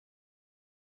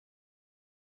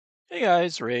Hey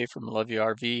guys, Ray from Love You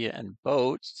RV and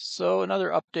Boats. So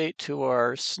another update to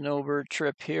our snowbird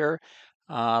trip here.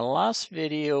 Last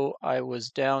video I was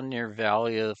down near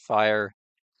Valley of the Fire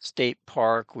State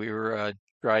Park. We were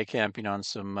dry camping on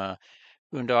some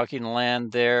boondocking land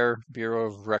there, Bureau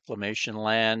of Reclamation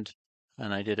land,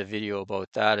 and I did a video about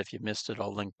that. If you missed it,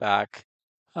 I'll link back.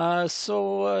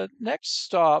 Next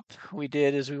stop we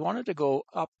did is we wanted to go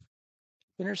up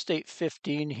Interstate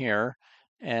 15 here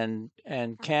and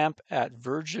camp at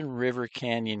Virgin River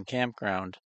Canyon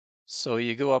Campground. So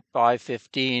you go up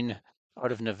I-15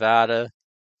 out of Nevada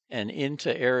and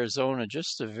into Arizona,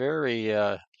 just the very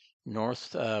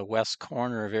northwest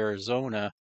corner of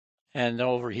Arizona. And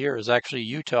over here is actually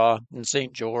Utah and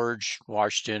St. George,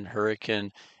 Washington, Hurricane,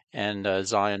 and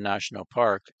Zion National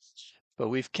Park. But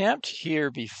we've camped here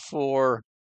before,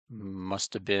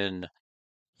 must have been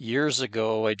years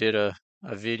ago. I did a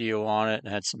video on it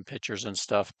and had some pictures and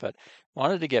stuff, but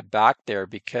wanted to get back there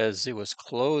because it was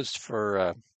closed for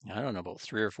I don't know, about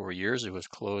 3 or 4 years. It was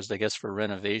closed, I guess, for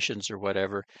renovations or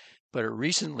whatever, but it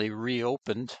recently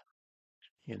reopened.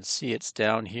 You can see it's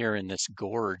down here in this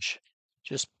gorge.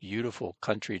 Just beautiful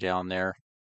country down there.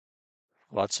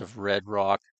 Lots of red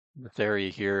rock. This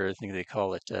area here, I think they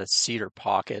call it Cedar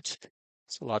Pocket.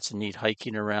 So lots of neat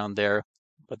hiking around there.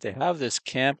 But they have this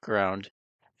campground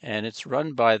and it's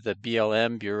run by the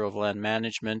BLM, Bureau of Land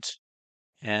Management,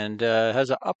 and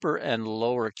has an upper and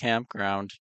lower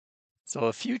campground. So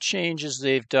a few changes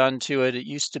they've done to it. It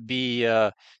used to be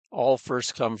all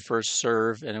first come, first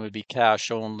serve, and it would be cash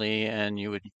only, and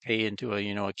you would pay into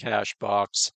a cash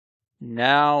box.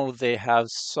 Now they have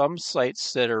some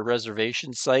sites that are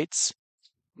reservation sites,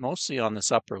 mostly on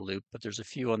this upper loop, but there's a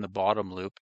few on the bottom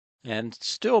loop, and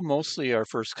still mostly are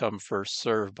first come, first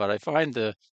serve. But I find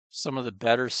some of the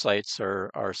better sites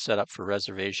are set up for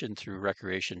reservation through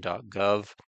recreation.gov.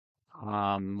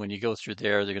 When you go through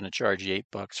there, they're going to charge you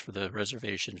 $8 for the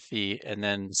reservation fee, and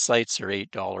then sites are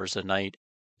 $8 a night,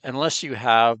 unless you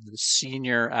have the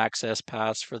senior access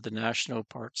pass for the National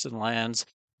Parks and Lands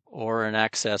or an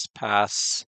access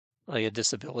pass, like a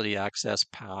disability access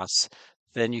pass.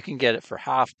 Then you can get it for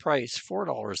half price,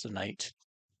 $4 a night,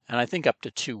 and I think up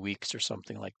to 2 weeks or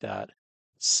something like that.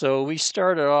 So we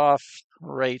started off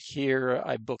right here.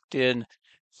 I booked in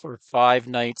for 5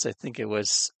 nights. I think it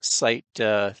was site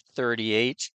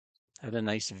 38. Had a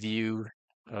nice view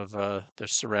of the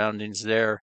surroundings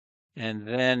there. And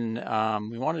then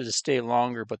we wanted to stay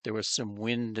longer, but there was some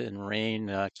wind and rain,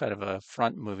 kind of a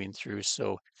front moving through.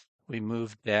 So we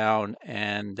moved down,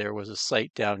 and there was a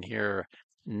site down here,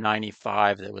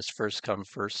 95, that was first come,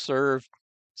 first serve.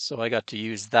 So I got to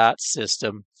use that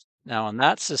system. Now, on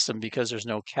that system, because there's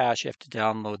no cash, you have to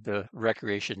download the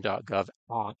recreation.gov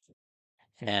app,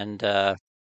 and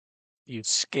you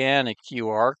scan a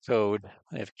QR code.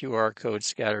 They have QR codes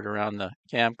scattered around the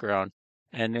campground,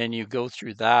 and then you go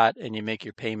through that and you make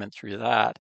your payment through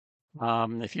that.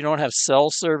 If you don't have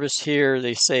cell service here,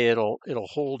 they say it'll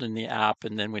hold in the app,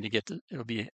 and then when you get to, it'll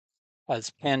be as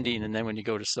pending, and then when you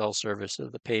go to cell service,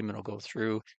 the payment will go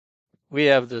through. We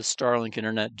have the Starlink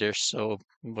internet dish, so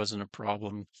it wasn't a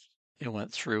problem. It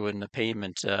went through and the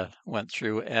payment went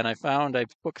through. And I found I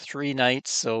booked 3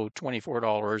 nights, so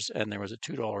 $24, and there was a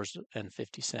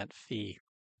 $2.50 fee.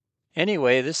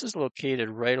 Anyway, this is located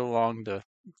right along the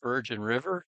Virgin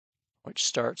River, which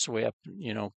starts way up,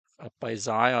 up by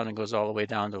Zion and goes all the way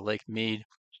down to Lake Mead.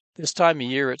 This time of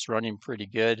year, it's running pretty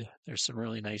good. There's some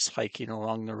really nice hiking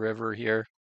along the river here,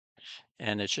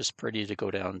 and it's just pretty to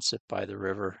go down and sit by the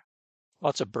river.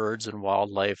 Lots of birds and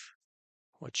wildlife,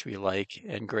 which we like,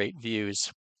 and great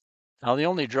views. Now, the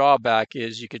only drawback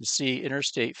is you can see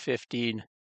Interstate 15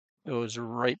 goes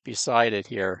right beside it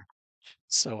here.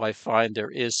 So I find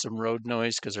there is some road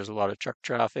noise because there's a lot of truck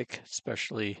traffic,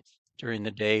 especially during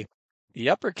the day. The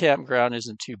upper campground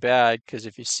isn't too bad because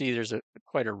if you see there's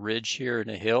quite a ridge here and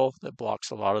a hill that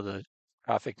blocks a lot of the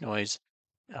traffic noise.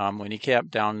 When you camp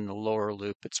down in the lower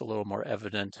loop, it's a little more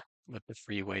evident with the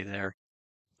freeway there.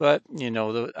 But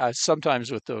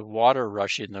sometimes with the water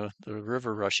rushing, the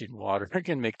river rushing water, it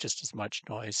can make just as much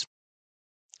noise.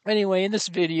 Anyway, in this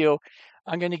video,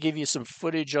 I'm going to give you some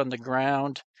footage on the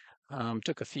ground.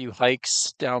 Took a few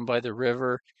hikes down by the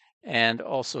river, and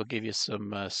also give you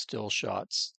some still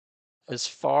shots. As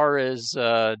far as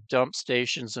dump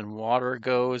stations and water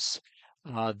goes,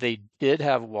 they did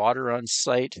have water on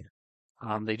site.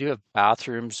 They do have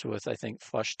bathrooms with, I think,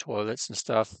 flush toilets and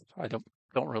stuff. I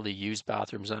don't really use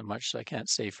bathrooms that much, so I can't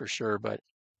say for sure, but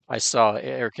I saw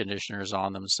air conditioners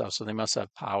on them and stuff, so they must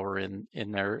have power in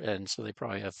there, and so they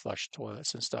probably have flush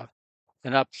toilets and stuff.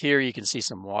 And up here you can see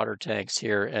some water tanks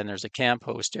here, and there's a camp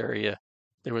host area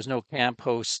There was no camp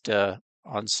host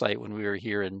on site when we were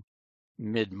here in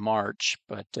mid-March,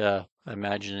 but I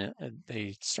imagine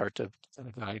they start to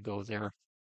go there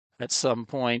at some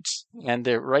point. And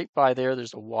they're right by there,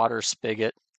 there's a water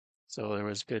spigot. So there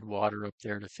was good water up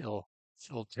there to fill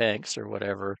tanks or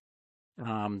whatever.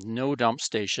 No dump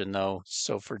station though.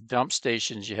 So for dump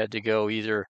stations, you had to go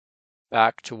either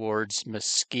back towards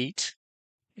Mesquite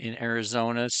in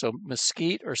Arizona. So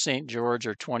Mesquite or St. George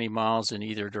are 20 miles in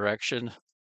either direction.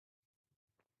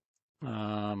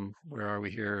 Where are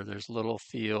we here? There's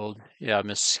Littlefield. Yeah,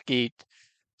 Mesquite.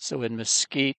 So in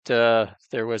Mesquite,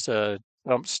 there was a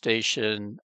dump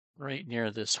station right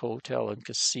near this hotel and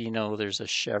casino. There's a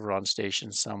Chevron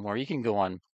station somewhere. You can go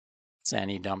on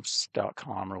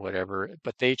sannydumps.com or whatever,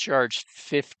 but they charged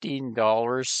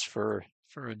 $15 for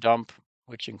a dump,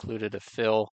 which included a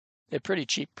fill. They had pretty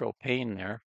cheap propane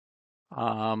there.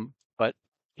 But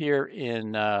here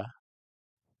in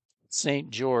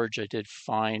St. George, I did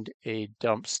find a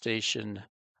dump station.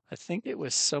 I think it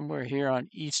was somewhere here on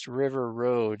East River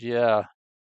Road. Yeah,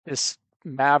 this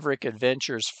Maverick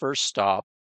Adventures first stop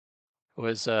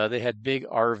was they had big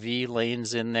RV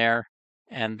lanes in there,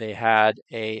 and they had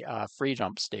a free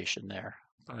dump station there.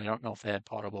 I don't know if they had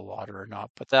potable water or not,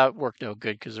 but that worked out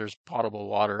good because there's potable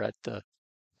water at the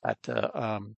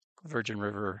Virgin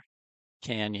River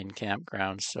Canyon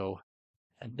campground. So,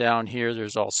 and down here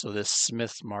there's also this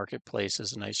Smith's Marketplace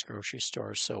is a nice grocery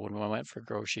store. So when I went for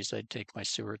groceries, I'd take my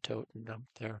sewer tote and dump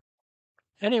there.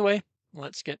 Anyway,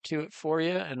 let's get to it for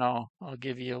you, and I'll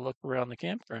give you a look around the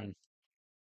campground.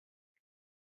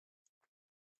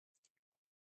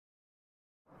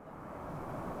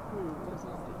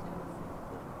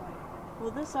 Well,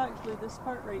 this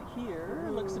part right here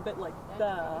looks a bit like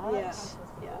that. Yeah.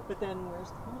 Yeah. But then where's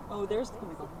the pool? Oh, there's the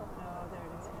pool. Oh, there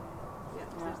it is. Yeah,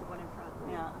 there's the one in front.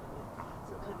 Right? Yeah.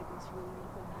 So it kind of goes through.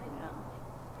 Yeah.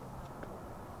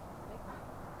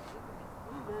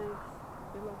 Nice.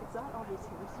 They're like, is that always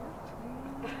here, sir?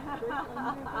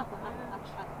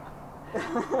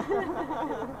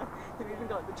 They've even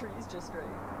got the trees just right.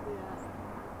 Yeah.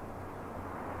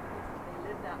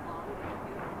 They live that long. They don't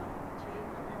do it.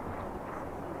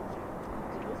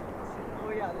 Oh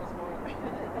yeah, there's more.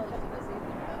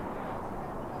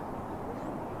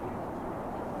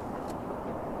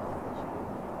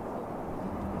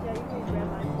 Yeah, you can grab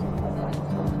mine.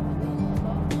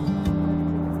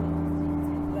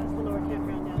 That's the lower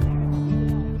campground down there.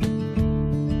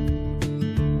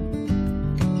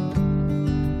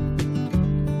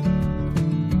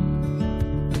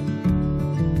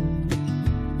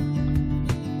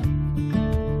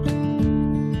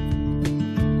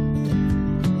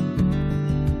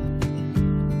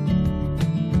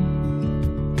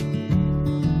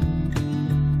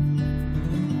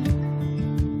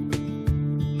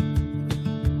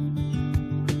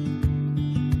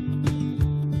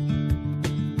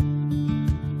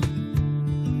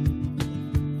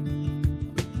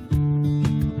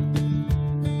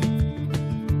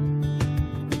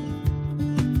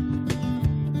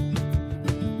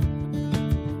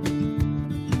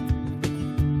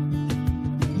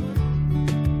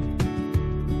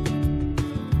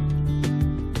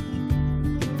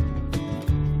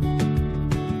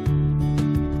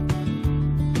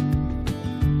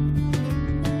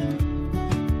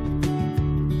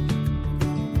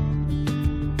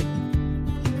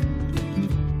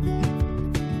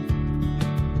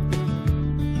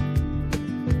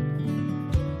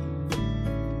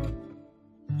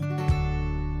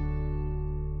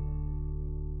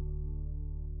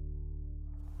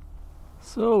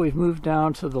 So we've moved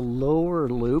down to the lower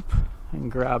loop and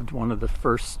grabbed one of the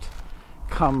first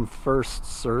come first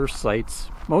serve sites.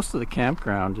 Most of the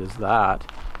campground is that.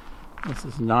 This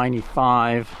is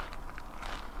 95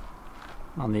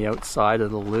 on the outside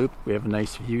of the loop. We have a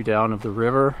nice view down of the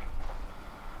river,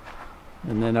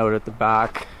 and then out at the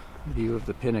back, view of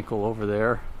the pinnacle over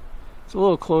there. It's a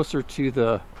little closer to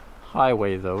the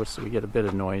highway though, so we get a bit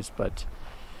of noise, but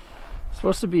it's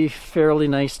supposed to be fairly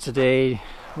nice today.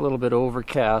 A little bit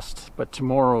overcast, but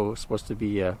tomorrow is supposed to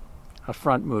be a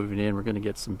front moving in. We're going to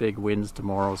get some big winds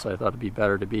tomorrow, so I thought it'd be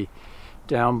better to be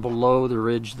down below the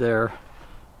ridge there.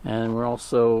 And we're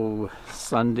also,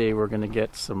 Sunday, we're going to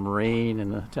get some rain,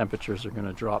 and the temperatures are going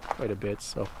to drop quite a bit.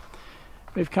 So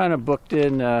we've kind of booked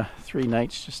in 3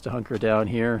 nights just to hunker down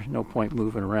here. No point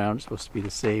moving around. It's supposed to be the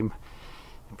same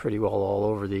pretty well all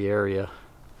over the area.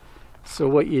 So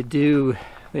what you do,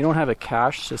 they don't have a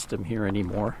cash system here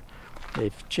anymore.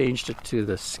 They've changed it to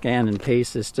the scan and pay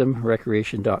system,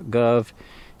 recreation.gov.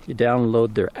 You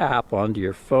download their app onto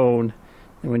your phone,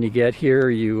 and when you get here,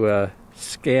 you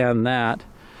scan that,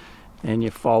 and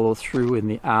you follow through in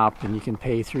the app, and you can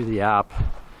pay through the app.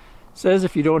 It says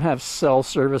if you don't have cell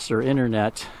service or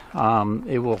internet,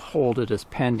 it will hold it as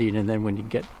pending, and then when you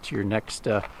get to your next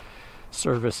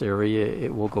service area,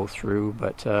 it will go through.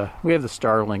 But we have the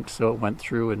Starlink, so it went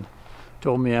through and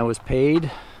told me I was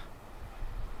paid.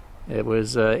 It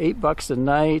was $8 a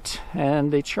night,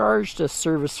 and they charged a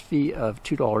service fee of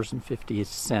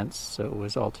 $2.50, so it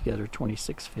was altogether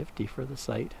 $26.50 for the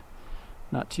site.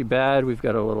 Not too bad. We've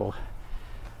got a little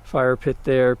fire pit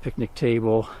there, picnic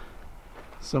table.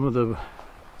 Some of the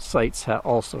sites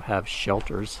also have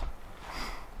shelters,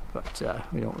 but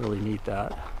we don't really need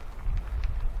that.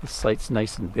 The site's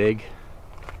nice and big,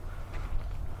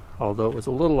 although it was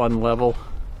a little unlevel.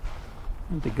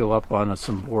 I had to go up on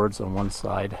some boards on one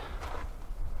side.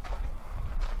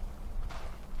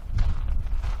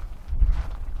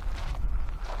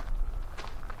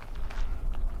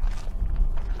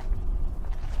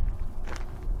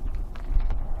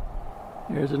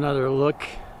 Here's another look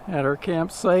at our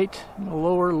campsite in the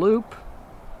lower loop.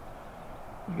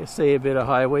 Like I say, a bit of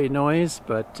highway noise,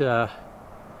 but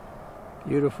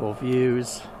beautiful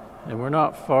views. And we're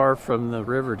not far from the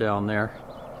river down there.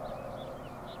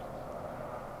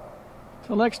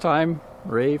 Till next time,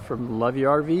 Ray from Love You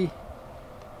RV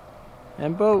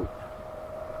and Boat.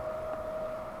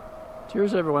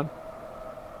 Cheers, everyone.